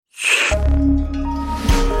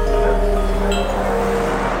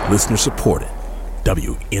Listener supported.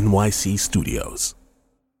 WNYC Studios.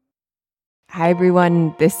 Hi,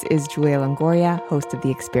 everyone. This is Julia Longoria, host of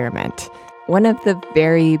The Experiment. One of the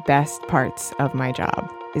very best parts of my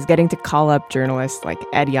job is getting to call up journalists like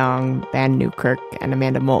Ed Yong, Van Newkirk, and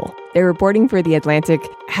Amanda Mull. Their reporting for The Atlantic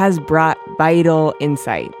has brought vital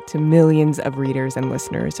insight to millions of readers and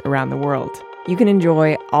listeners around the world. You can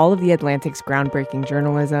enjoy all of The Atlantic's groundbreaking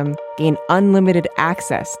journalism, gain unlimited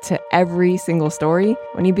access to every single story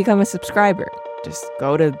when you become a subscriber. Just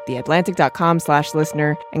go to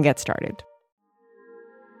theatlantic.com/listener and get started.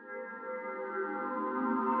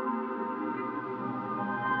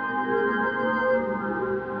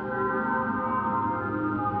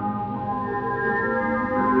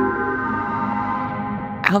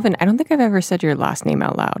 Alvin, I don't think I've ever said your last name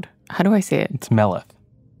out loud. How do I say it? It's Melleth.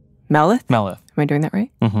 Melleth? Melleth. Am I doing that right?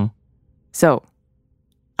 Mm-hmm. So,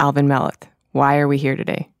 Alvin Melleth, why are we here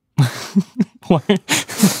today? Why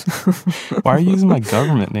are you using my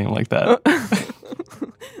government name like that?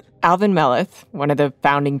 Alvin Melleth, one of the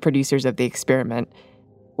founding producers of The Experiment,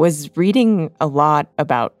 was reading a lot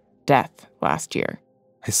about death last year.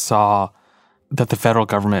 I saw that the federal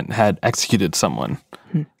government had executed someone.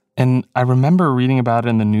 And I remember reading about it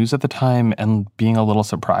in the news at the time and being a little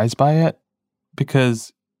surprised by it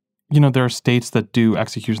because, there are states that do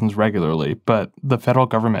executions regularly, but the federal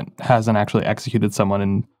government hasn't actually executed someone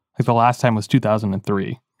in, the last time was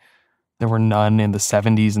 2003. There were none in the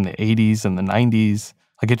 70s and the 80s and the 90s.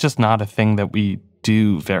 It's just not a thing that we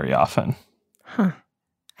do very often. Huh.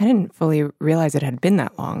 I didn't fully realize it had been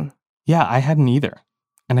that long. Yeah, I hadn't either.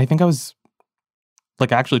 And I think I was,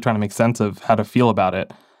 actually trying to make sense of how to feel about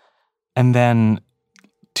it. And then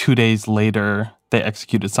 2 days later, they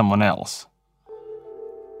executed someone else.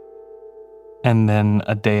 And then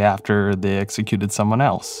a day after, they executed someone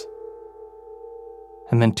else.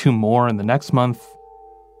 And then 2 more in the next month.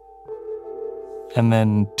 And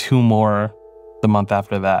then 2 more the month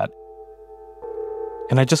after that.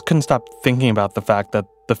 And I just couldn't stop thinking about the fact that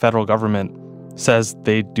the federal government says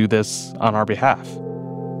they do this on our behalf.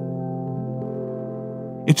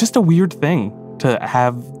 It's just a weird thing to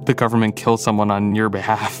have the government kill someone on your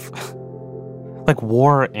behalf.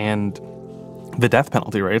 War and the death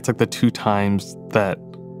penalty, right? It's the 2 times that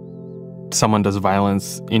someone does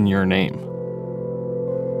violence in your name.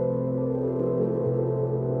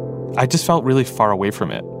 I just felt really far away from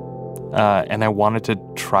it. And I wanted to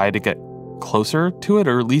try to get closer to it,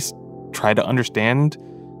 or at least try to understand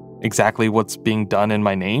exactly what's being done in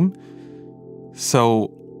my name. So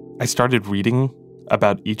I started reading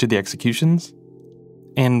about each of the executions.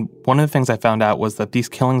 And one of the things I found out was that these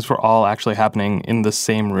killings were all actually happening in the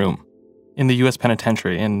same room, in the U.S.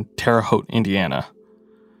 Penitentiary in Terre Haute, Indiana.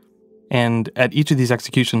 And at each of these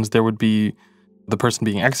executions, there would be the person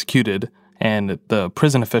being executed and the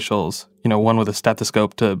prison officials, one with a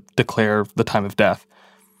stethoscope to declare the time of death.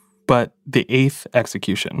 But the 8th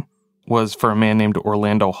execution was for a man named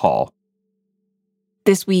Orlando Hall.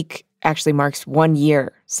 This week actually marks 1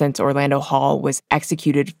 year since Orlando Hall was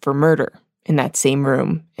executed for murder in that same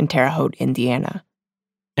room in Terre Haute, Indiana.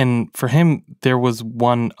 And for him, there was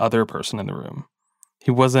one other person in the room. He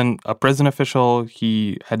wasn't a prison official.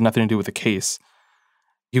 He had nothing to do with the case.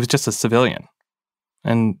 He was just a civilian.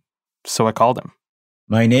 And so I called him.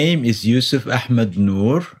 My name is Yusuf Ahmed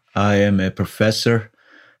Noor. I am a professor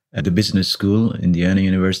at the business school, Indiana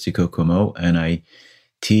University, Kokomo, and I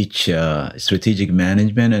teach strategic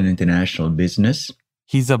management and international business.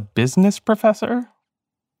 He's a business professor?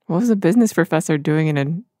 What was a business professor doing in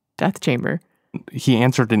a death chamber? He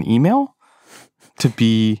answered an email to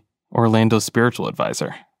be Orlando's spiritual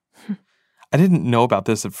advisor. I didn't know about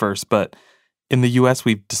this at first, but in the U.S.,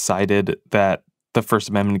 we've decided that the First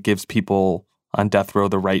Amendment gives people on death row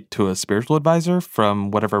the right to a spiritual advisor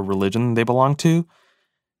from whatever religion they belong to.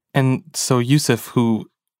 And so Yusuf, who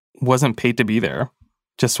wasn't paid to be there,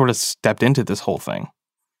 just sort of stepped into this whole thing.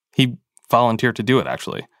 He volunteered to do it,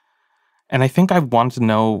 actually. And I think I wanted to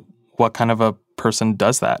know what kind of a person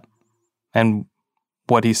does that and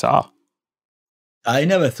what he saw. I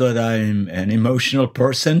never thought I'm an emotional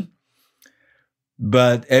person,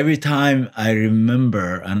 but every time I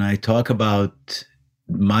remember and I talk about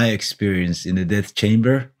my experience in the death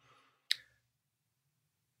chamber,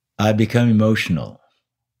 I become emotional.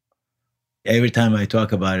 Every time I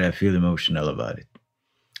talk about it, I feel emotional about it.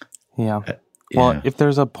 Yeah. Well, if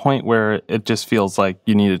there's a point where it just feels like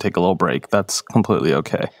you need to take a little break, that's completely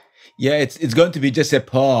okay. Yeah, it's going to be just a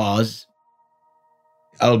pause.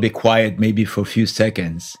 I'll be quiet maybe for a few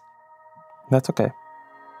seconds. That's okay.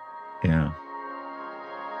 Yeah.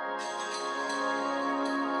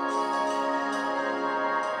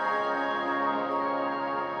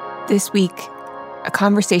 This week, a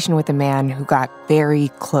conversation with a man who got very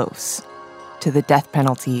close to the death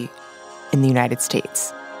penalty in the United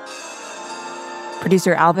States.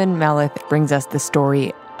 Producer Alvin Melith brings us the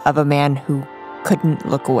story of a man who couldn't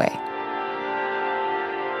look away.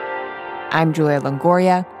 I'm Julia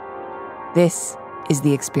Longoria. This is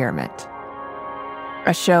The Experiment,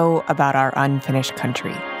 a show about our unfinished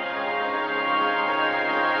country.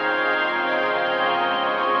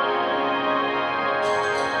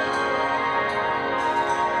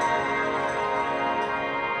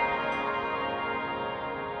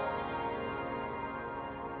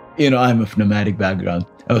 I'm of nomadic background.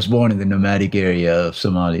 I was born in the nomadic area of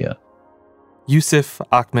Somalia. Yusuf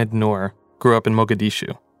Ahmed Noor grew up in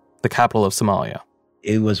Mogadishu, the capital of Somalia.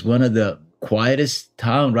 It was one of the quietest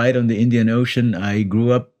towns right on the Indian Ocean. I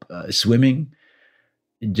grew up swimming,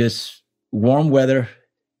 just warm weather,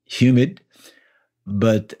 humid,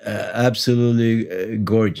 but absolutely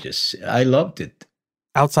gorgeous. I loved it.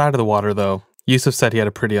 Outside of the water, though, Yusuf said he had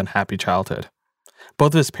a pretty unhappy childhood.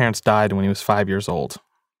 Both of his parents died when he was 5 years old.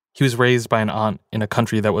 He was raised by an aunt in a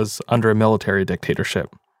country that was under a military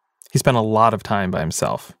dictatorship. He spent a lot of time by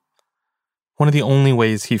himself. One of the only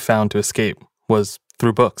ways he found to escape was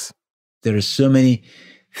through books. There are so many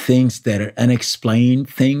things that are unexplained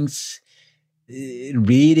things.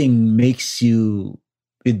 Reading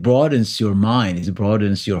it broadens your mind, it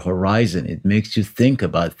broadens your horizon, it makes you think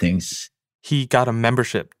about things. He got a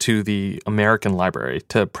membership to the American Library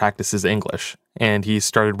to practice his English, and he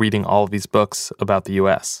started reading all of these books about the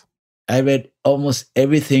U.S. I read almost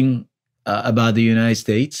everything about the United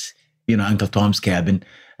States. Uncle Tom's Cabin.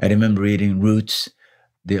 I remember reading Roots,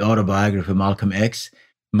 the autobiography of Malcolm X,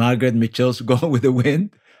 Margaret Mitchell's Gone with the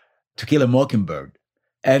Wind, To Kill a Mockingbird.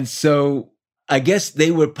 And so I guess they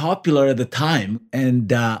were popular at the time,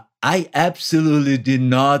 and I absolutely did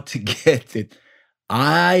not get it.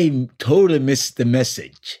 I totally missed the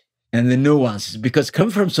message and the nuances, because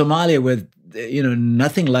coming from Somalia where,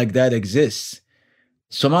 nothing like that exists.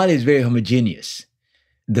 Somalia is very homogeneous.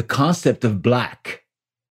 The concept of black,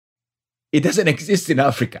 it doesn't exist in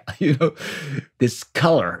Africa. This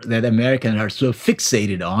color that Americans are so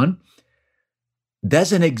fixated on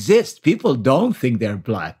doesn't exist. People don't think they're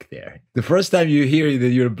black there. The first time you hear that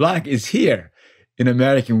you're black is here in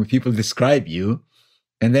America when people describe you.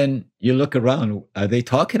 And then you look around, are they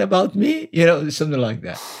talking about me? Something like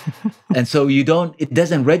that. And so it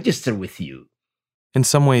doesn't register with you. In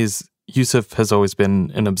some ways, Yusuf has always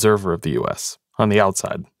been an observer of the U.S., on the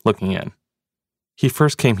outside, looking in. He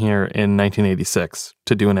first came here in 1986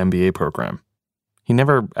 to do an MBA program. He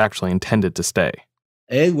never actually intended to stay.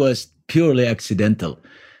 It was purely accidental.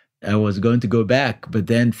 I was going to go back, but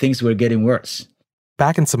then things were getting worse.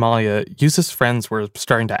 Back in Somalia, Yusuf's friends were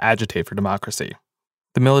starting to agitate for democracy.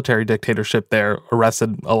 The military dictatorship there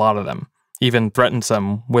arrested a lot of them, even threatened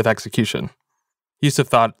some with execution. Yusuf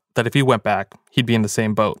thought that if he went back, he'd be in the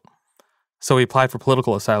same boat. So he applied for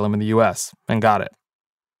political asylum in the U.S. and got it.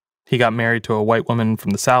 He got married to a white woman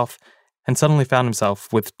from the South and suddenly found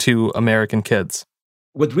himself with 2 American kids.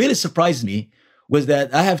 What really surprised me was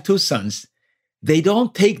that I have 2 sons. They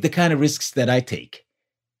don't take the kind of risks that I take.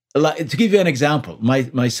 To give you an example,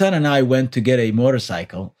 my son and I went to get a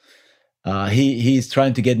motorcycle. He's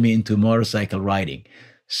trying to get me into motorcycle riding.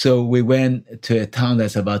 So we went to a town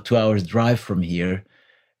that's about 2 hours drive from here,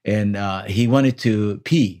 and he wanted to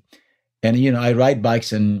pee. And, I ride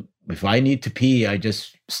bikes, and if I need to pee, I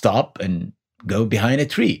just stop and go behind a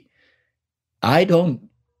tree. I don't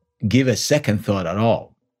give a second thought at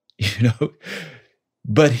all,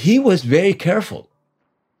 But he was very careful.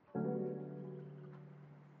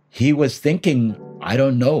 He was thinking, I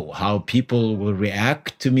don't know how people will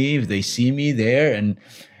react to me if they see me there.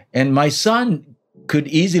 And my son could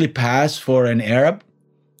easily pass for an Arab.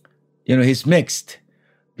 He's mixed.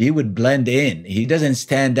 He would blend in. He doesn't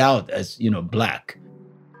stand out as, black.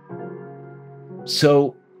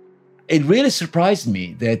 So it really surprised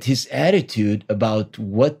me that his attitude about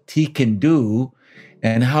what he can do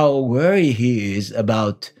and how worried he is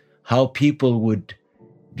about how people would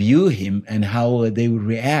view him and how they would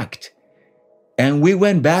react. And we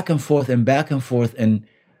went back and forth, and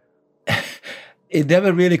it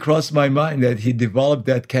never really crossed my mind that he developed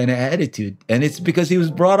that kind of attitude. And it's because he was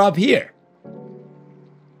brought up here.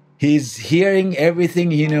 He's hearing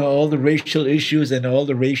everything, all the racial issues and all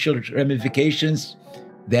the racial ramifications,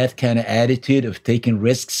 that kind of attitude of taking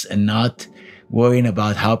risks and not worrying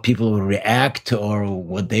about how people will react or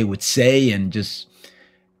what they would say. And just,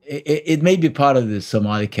 it may be part of the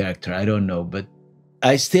Somali character, I don't know, but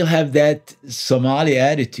I still have that Somali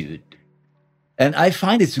attitude. And I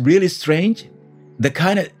find it's really strange, the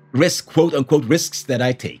kind of quote unquote risks that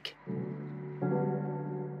I take.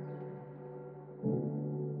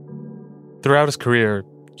 Throughout his career,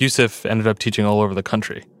 Yusuf ended up teaching all over the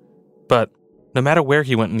country. But no matter where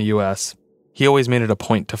he went in the U.S., he always made it a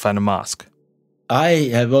point to find a mosque. I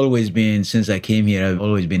have always been, since I came here, I've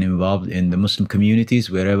always been involved in the Muslim communities.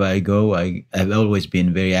 Wherever I go, I've always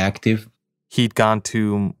been very active. He'd gone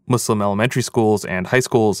to Muslim elementary schools and high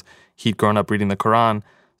schools. He'd grown up reading the Quran.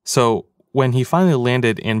 So when he finally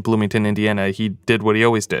landed in Bloomington, Indiana, he did what he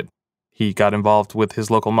always did. He got involved with his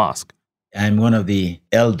local mosque. I'm one of the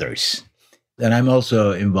elders. And I'm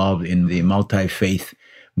also involved in the multi-faith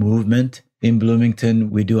movement in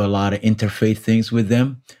Bloomington. We do a lot of interfaith things with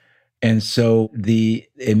them. And so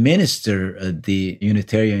a minister at the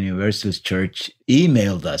Unitarian Universalist Church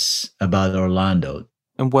emailed us about Orlando.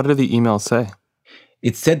 And what did the email say?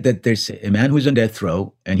 It said that there's a man who's on death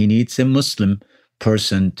row and he needs a Muslim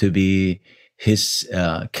person to be his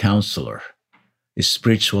counselor, his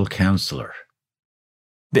spiritual counselor.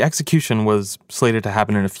 The execution was slated to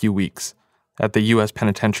happen in a few weeks at the U.S.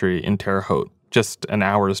 Penitentiary in Terre Haute, just an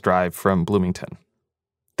hour's drive from Bloomington.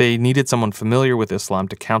 They needed someone familiar with Islam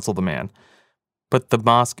to counsel the man, but the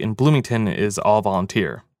mosque in Bloomington is all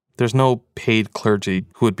volunteer. There's no paid clergy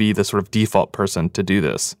who would be the sort of default person to do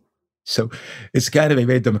this. So it's kind of a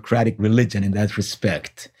very democratic religion in that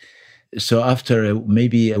respect. So after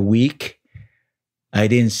maybe a week, I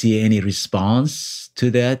didn't see any response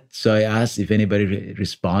to that. So I asked if anybody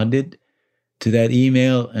responded to that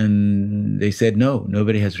email, and they said no,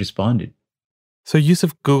 nobody has responded. So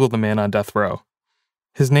Yusuf Googled the man on death row.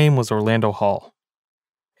 His name was Orlando Hall.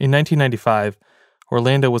 In 1995,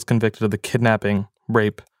 Orlando was convicted of the kidnapping,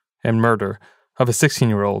 rape, and murder of a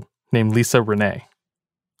 16-year-old named Lisa Renee.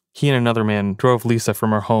 He and another man drove Lisa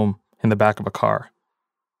from her home in the back of a car.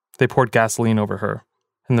 They poured gasoline over her,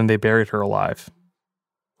 and then they buried her alive.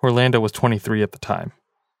 Orlando was 23 at the time.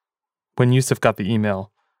 When Yusuf got the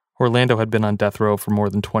email, Orlando had been on death row for more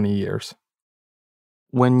than 20 years.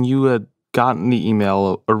 When you had gotten the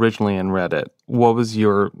email originally and read it, what was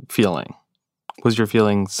your feeling? Was your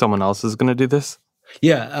feeling someone else is going to do this?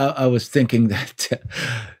 Yeah, I was thinking that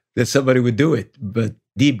somebody would do it. But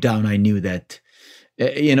deep down, I knew that,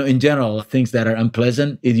 in general, things that are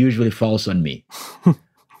unpleasant, it usually falls on me.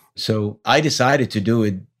 So I decided to do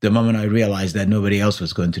it the moment I realized that nobody else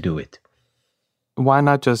was going to do it. Why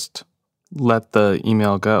not just let the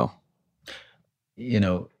email go?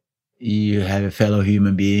 You have a fellow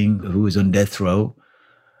human being who is on death row,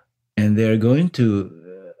 and they're going to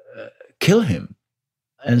kill him.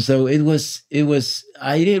 And so it was,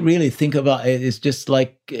 I didn't really think about it. It's just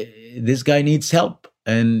like this guy needs help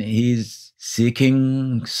and he's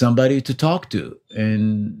seeking somebody to talk to.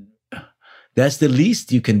 And that's the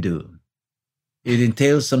least you can do. It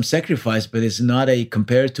entails some sacrifice, but it's not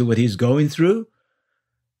compared to what he's going through.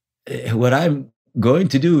 What I'm going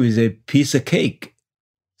to do is a piece of cake.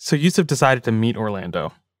 So Yusuf decided to meet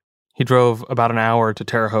Orlando. He drove about an hour to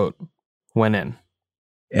Terre Haute, went in.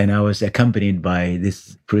 And I was accompanied by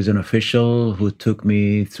this prison official who took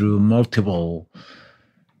me through multiple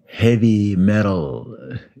heavy metal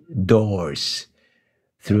doors,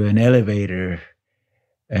 through an elevator,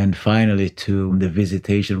 and finally to the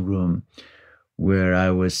visitation room, where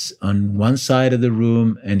I was on one side of the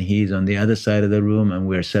room and he's on the other side of the room, and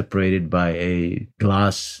we're separated by a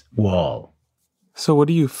glass wall. So what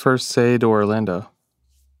do you first say to Orlando?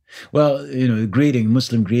 Well,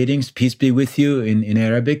 Muslim greetings, peace be with you in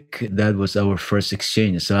Arabic. That was our first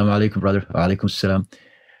exchange. Assalamu alaikum, brother. Wa alaikum salam.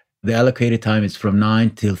 The allocated time is from 9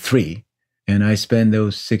 till 3. And I spent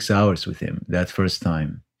those 6 hours with him that first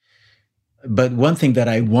time. But one thing that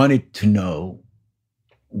I wanted to know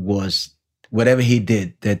was whatever he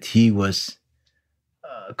did, that he was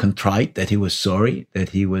contrite, that he was sorry, that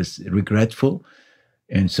he was regretful.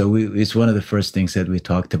 And so it's one of the first things that we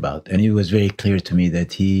talked about. And it was very clear to me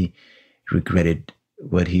that he regretted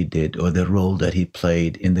what he did or the role that he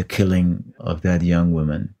played in the killing of that young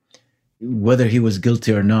woman. Whether he was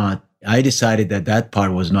guilty or not, I decided that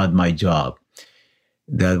part was not my job.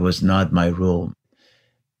 That was not my role.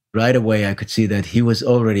 Right away, I could see that he was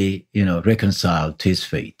already, reconciled to his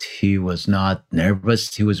fate. He was not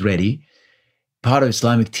nervous. He was ready. Part of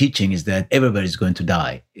Islamic teaching is that everybody's going to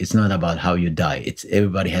die. It's not about how you die. It's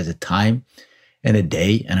everybody has a time and a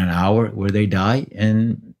day and an hour where they die,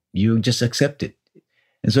 and you just accept it.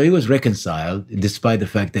 And so he was reconciled, despite the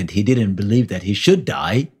fact that he didn't believe that he should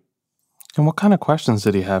die. And what kind of questions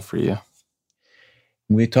did he have for you?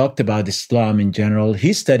 We talked about Islam in general.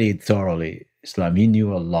 He studied thoroughly Islam. He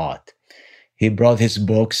knew a lot. He brought his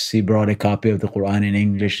books. He brought a copy of the Quran in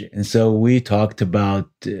English. And so we talked about,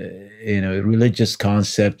 religious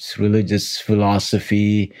concepts, religious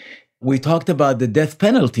philosophy. We talked about the death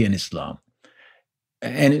penalty in Islam.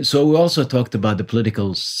 And so we also talked about the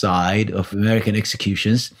political side of American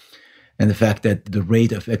executions and the fact that the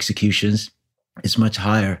rate of executions is much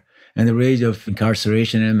higher. And the rate of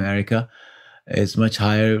incarceration in America is much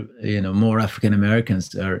higher. More African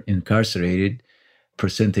Americans are incarcerated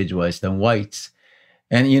percentage-wise than whites.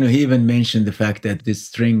 And, he even mentioned the fact that this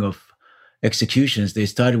string of executions, they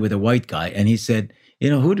started with a white guy. And he said,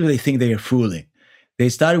 who do they think they are fooling? They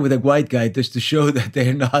started with a white guy just to show that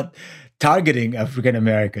they're not targeting African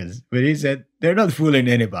Americans. But he said, they're not fooling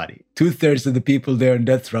anybody. 2/3 of the people there on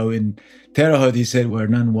death row in Terre Haute, he said, were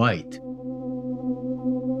non-white.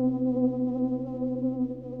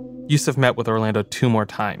 Yusuf met with Orlando 2 more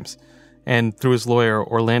times. And through his lawyer,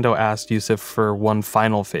 Orlando asked Yusuf for one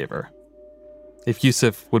final favor. If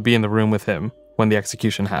Yusuf would be in the room with him when the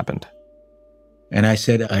execution happened. And I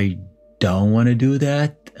said, I don't want to do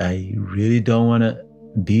that. I really don't want to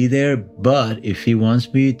be there. But if he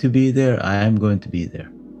wants me to be there, I am going to be there.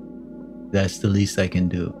 That's the least I can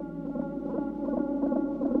do.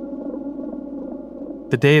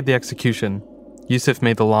 The day of the execution, Yusuf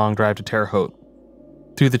made the long drive to Terre Haute,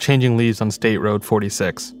 through the changing leaves on State Road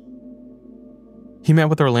 46. He met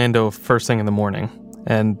with Orlando first thing in the morning,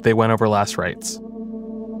 and they went over last rites.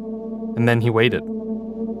 And then he waited.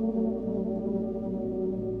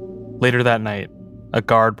 Later that night, a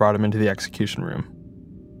guard brought him into the execution room.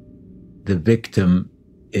 The victim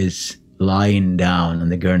is lying down on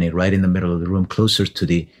the gurney right in the middle of the room, closer to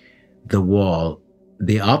the wall.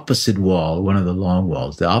 The opposite wall, one of the long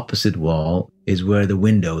walls, the opposite wall is where the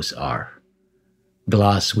windows are,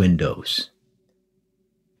 glass windows.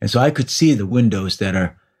 And so I could see the windows that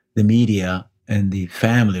are the media and the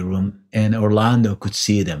family room, and Orlando could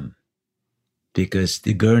see them because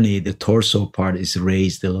the gurney, the torso part is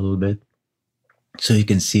raised a little bit. So you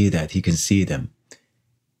can see that. He can see them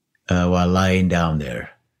while lying down there,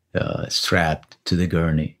 strapped to the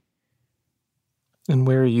gurney. And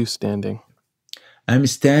where are you standing? I'm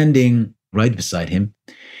standing right beside him.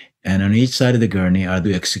 And on each side of the gurney are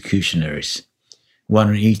the executioners, one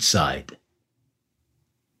on each side.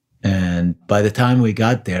 And by the time we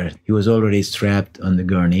got there, he was already strapped on the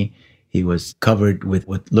gurney. He was covered with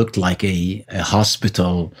what looked like a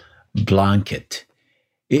hospital blanket.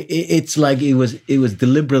 It's like it was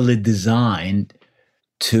deliberately designed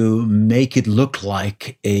to make it look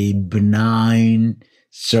like a benign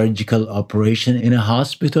surgical operation in a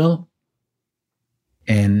hospital.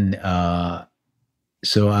 And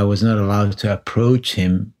so I was not allowed to approach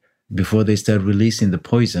him before they start releasing the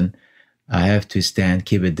poison. I have to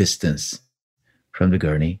keep a distance from the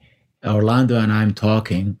gurney. Orlando and I'm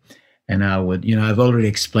talking, and I would, I've already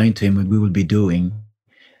explained to him what we would be doing,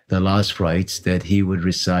 the last rites that he would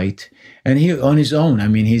recite. And he, on his own,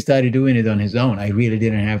 he started doing it on his own. I really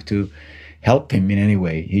didn't have to help him in any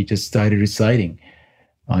way. He just started reciting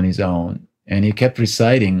on his own. And he kept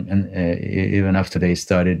reciting, and even after they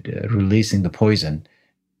started releasing the poison,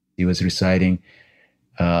 he was reciting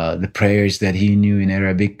the prayers that he knew in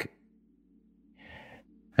Arabic.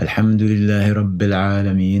 Alhamdulillahi Rabbil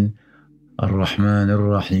Alameen, Ar-Rahman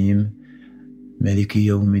Ar-Rahim, Maliki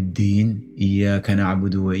Yawmiddin, Iyaka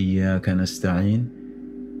na'budu wa iyaka nasta'in,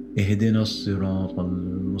 Ihdina as-sirata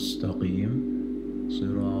al-mustaqim,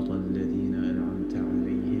 sirata alladhina an'amta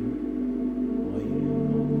alayhim.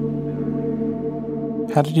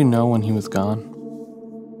 How did you know when he was gone?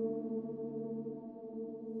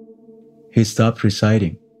 He stopped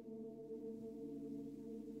reciting.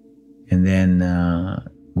 And then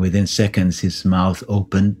within seconds, his mouth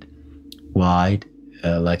opened wide,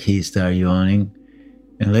 like he started yawning.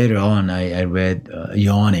 And later on, I read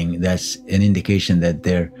yawning, that's an indication that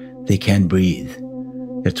they can't breathe.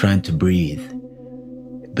 They're trying to breathe,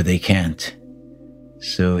 but they can't.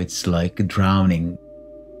 So it's like drowning.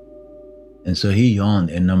 And so he yawned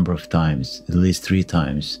a number of times, at least 3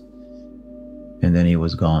 times. And then he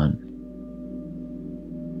was gone.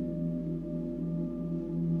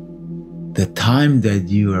 The time that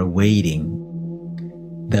you are waiting,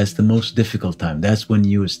 that's the most difficult time. That's when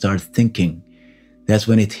you start thinking. That's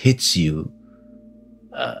when it hits you.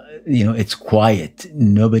 It's quiet.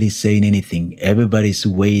 Nobody's saying anything. Everybody's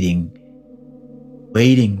waiting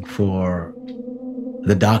for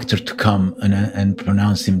the doctor to come and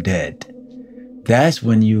pronounce him dead. That's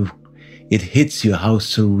when it hits you how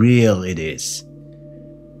surreal it is,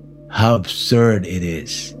 how absurd it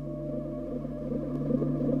is.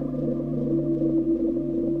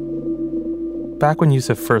 Back when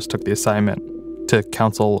Yusuf first took the assignment to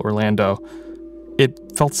counsel Orlando, It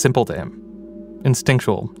felt simple to him,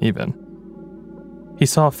 instinctual even. He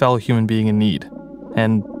saw a fellow human being in need,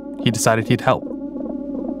 and he decided he'd help.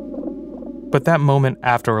 But that moment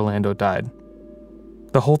after Orlando died,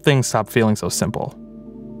 the whole thing stopped feeling so simple.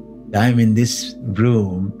 I'm in this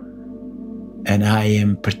room and I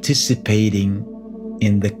am participating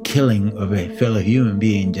in the killing of a fellow human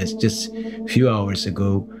being just a few hours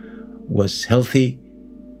ago was healthy.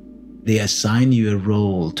 They assign you a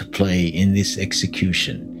role to play in this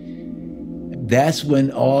execution. That's when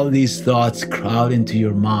all these thoughts crowd into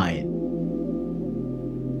your mind.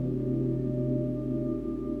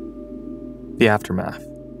 The aftermath.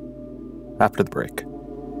 After the break.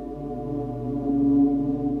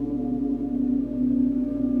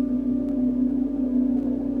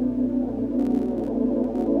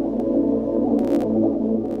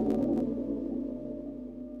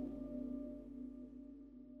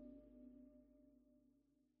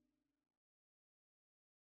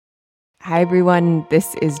 Hi, everyone.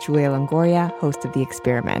 This is Julia Longoria, host of The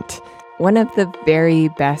Experiment. One of the very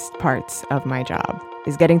best parts of my job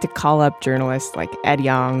is getting to call up journalists like Ed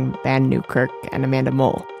Yong, Vann Newkirk, and Amanda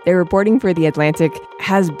Mull. Their reporting for The Atlantic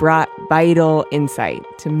has brought vital insight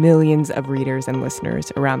to millions of readers and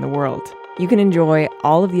listeners around the world. You can enjoy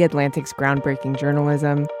all of The Atlantic's groundbreaking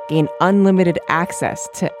journalism, gain unlimited access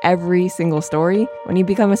to every single story when you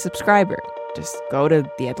become a subscriber. Just go to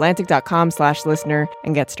theatlantic.com/listener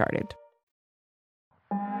and get started.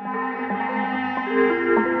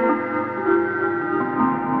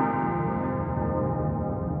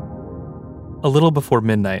 A little before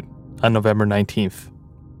midnight on November 19th,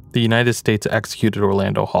 the United States executed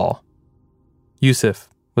Orlando Hall. Yusuf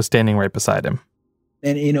was standing right beside him.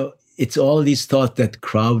 And, it's all these thoughts that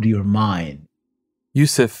crowd your mind.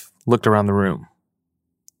 Yusuf looked around the room.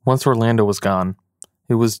 Once Orlando was gone,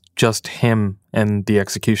 it was just him and the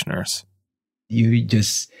executioners.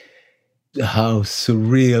 How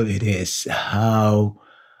surreal it is, how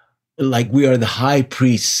like we are the high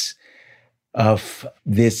priests of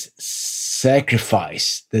this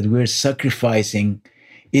sacrifice that we're sacrificing.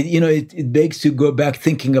 It begs to go back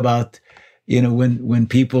thinking about, when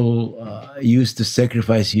people used to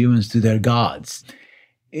sacrifice humans to their gods.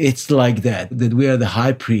 It's like that we are the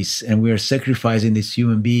high priests and we are sacrificing this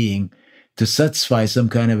human being to satisfy some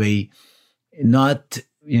kind of a, not,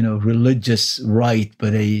 religious rite,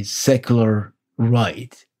 but a secular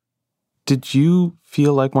rite. Did you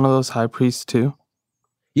feel like one of those high priests too?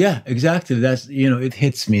 Yeah, exactly. That's, it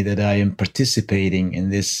hits me that I am participating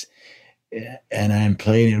in this and I'm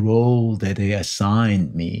playing a role that they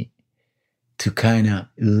assigned me to kind of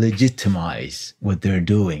legitimize what they're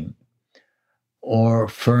doing or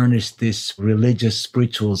furnish this religious,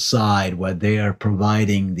 spiritual side where they are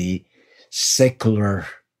providing the secular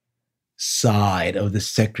side of the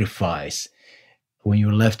sacrifice. When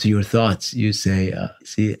you're left to your thoughts, you say,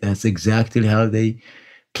 see, that's exactly how they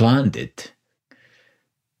planned it.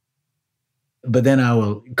 But then I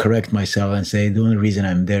will correct myself and say, the only reason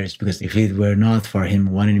I'm there is because if it were not for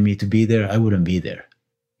him wanting me to be there, I wouldn't be there.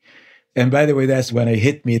 And by the way, that's when it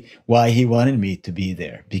hit me why he wanted me to be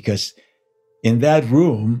there. Because in that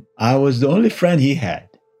room, I was the only friend he had.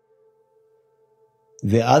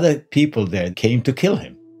 The other people there came to kill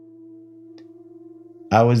him.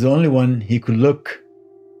 I was the only one he could look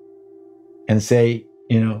and say,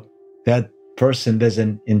 that person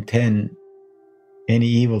doesn't intend any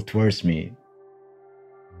evil towards me.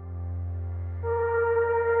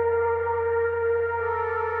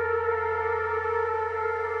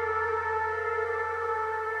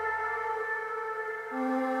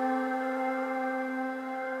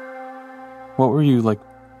 What were you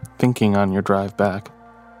thinking on your drive back?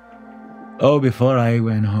 Oh, before I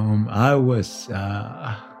went home, I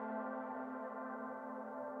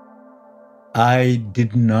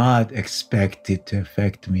did not expect it to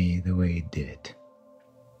affect me the way it did.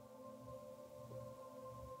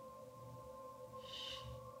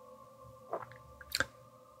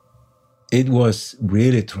 It was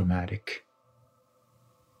really traumatic.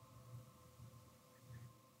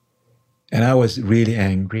 And I was really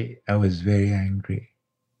angry. I was very angry.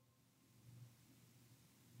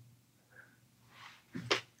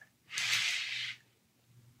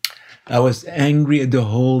 I was angry at the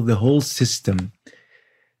whole system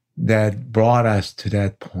that brought us to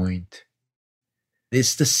that point.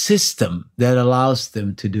 It's the system that allows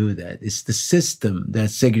them to do that. It's the system that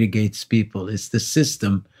segregates people. It's the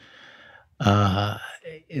system.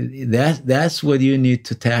 That's what you need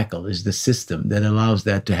to tackle, is the system that allows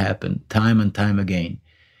that to happen time and time again.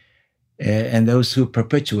 And those who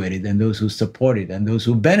perpetuate it and those who support it and those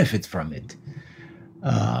who benefit from it.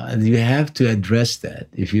 You have to address that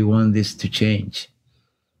if you want this to change.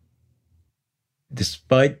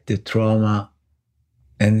 Despite the trauma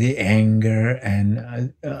and the anger,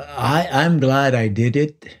 and I'm glad I did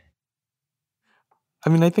it. I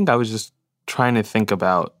mean, I think I was just trying to think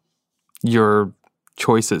about your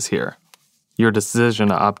choices here, your decision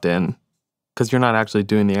to opt in, because you're not actually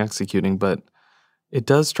doing the executing, but it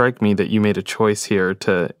does strike me that you made a choice here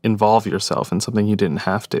to involve yourself in something you didn't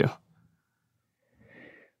have to.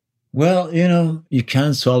 Well, you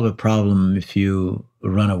can't solve a problem if you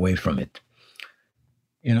run away from it.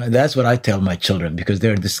 That's what I tell my children because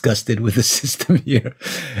they're disgusted with the system here.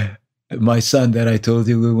 My son that I told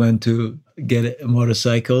you we went to get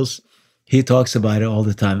motorcycles, he talks about it all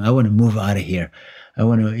the time. I want to move out of here. I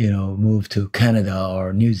want to, move to Canada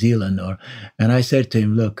or New Zealand. And I said to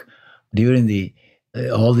him, look, during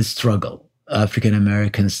all the struggle, African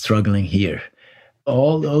Americans struggling here,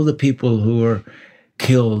 all the people who were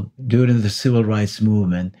killed during the civil rights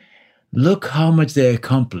movement, look how much they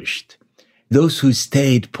accomplished. Those who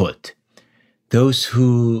stayed put, those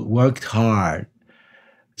who worked hard,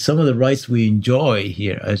 some of the rights we enjoy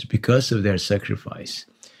here is because of their sacrifice.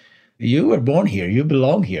 You were born here, you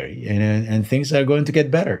belong here, and things are going to get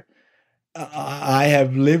better. I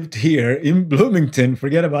have lived here in Bloomington,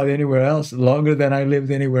 forget about anywhere else, longer than I lived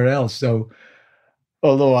anywhere else. So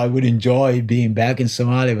although I would enjoy being back in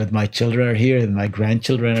Somalia, but my children are here and my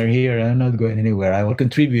grandchildren are here, I'm not going anywhere. I will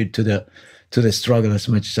contribute to the struggle as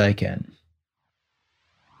much as I can.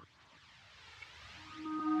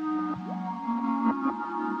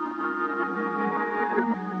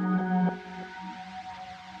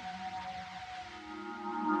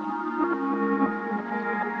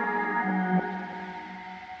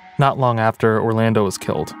 Not long after Orlando was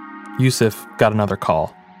killed, Yusuf got another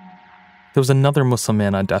call. There was another Muslim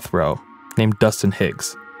man on death row named Dustin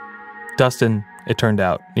Higgs. Dustin, it turned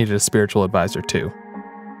out, needed a spiritual advisor too.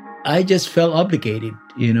 I just felt obligated,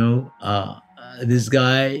 this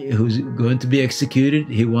guy who's going to be executed,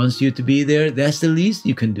 he wants you to be there. That's the least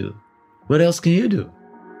you can do. What else can you do?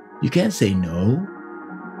 You can't say no.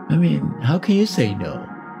 I mean, how can you say no?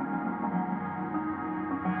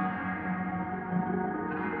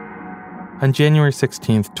 On January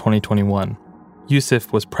 16th, 2021,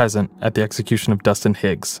 Yusuf was present at the execution of Dustin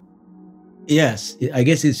Higgs. Yes, I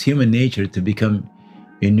guess it's human nature to become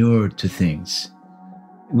inured to things.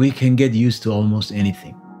 We can get used to almost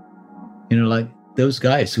anything. Like those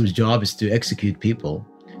guys whose job is to execute people,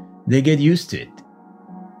 they get used to it.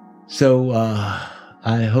 So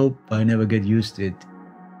I hope I never get used to it.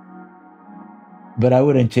 But I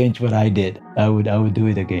wouldn't change what I did. I would do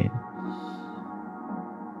it again.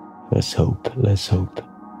 Let's hope.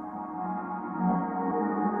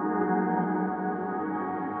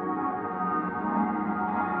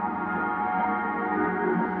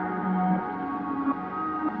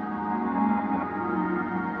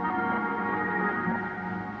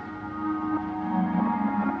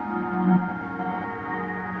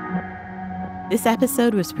 This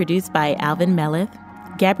episode was produced by Alvin Melleth,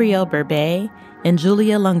 Gabrielle Burbet, and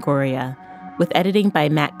Julia Longoria, with editing by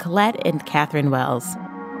Matt Collette and Catherine Wells.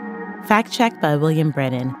 Fact-checked by William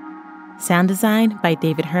Brennan. Sound design by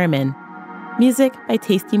David Herman. Music by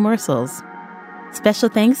Tasty Morsels. Special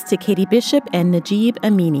thanks to Katie Bishop and Najib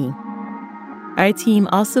Amini. Our team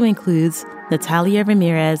also includes Natalia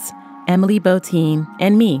Ramirez, Emily Botine,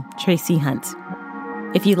 and me, Tracy Hunt.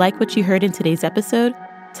 If you like what you heard in today's episode,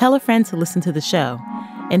 tell a friend to listen to the show.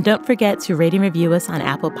 And don't forget to rate and review us on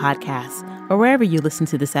Apple Podcasts or wherever you listen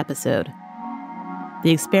to this episode. The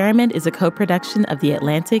Experiment is a co-production of The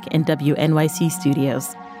Atlantic and WNYC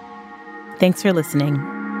Studios. Thanks for listening.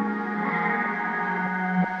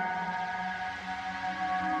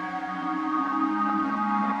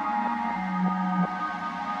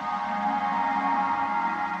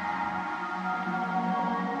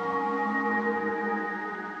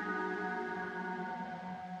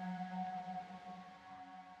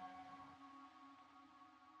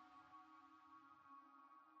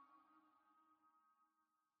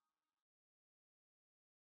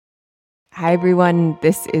 Hi, everyone.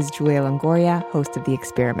 This is Julia Longoria, host of The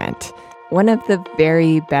Experiment. One of the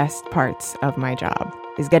very best parts of my job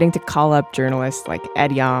is getting to call up journalists like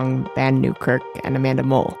Ed Yong, Van Newkirk, and Amanda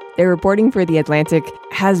Mole. Their reporting for The Atlantic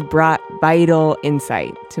has brought vital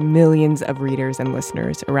insight to millions of readers and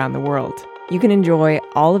listeners around the world. You can enjoy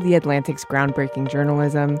all of The Atlantic's groundbreaking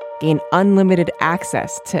journalism, gain unlimited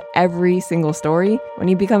access to every single story when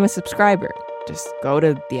you become a subscriber. Just go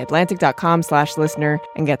to theatlantic.com/listener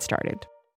and get started.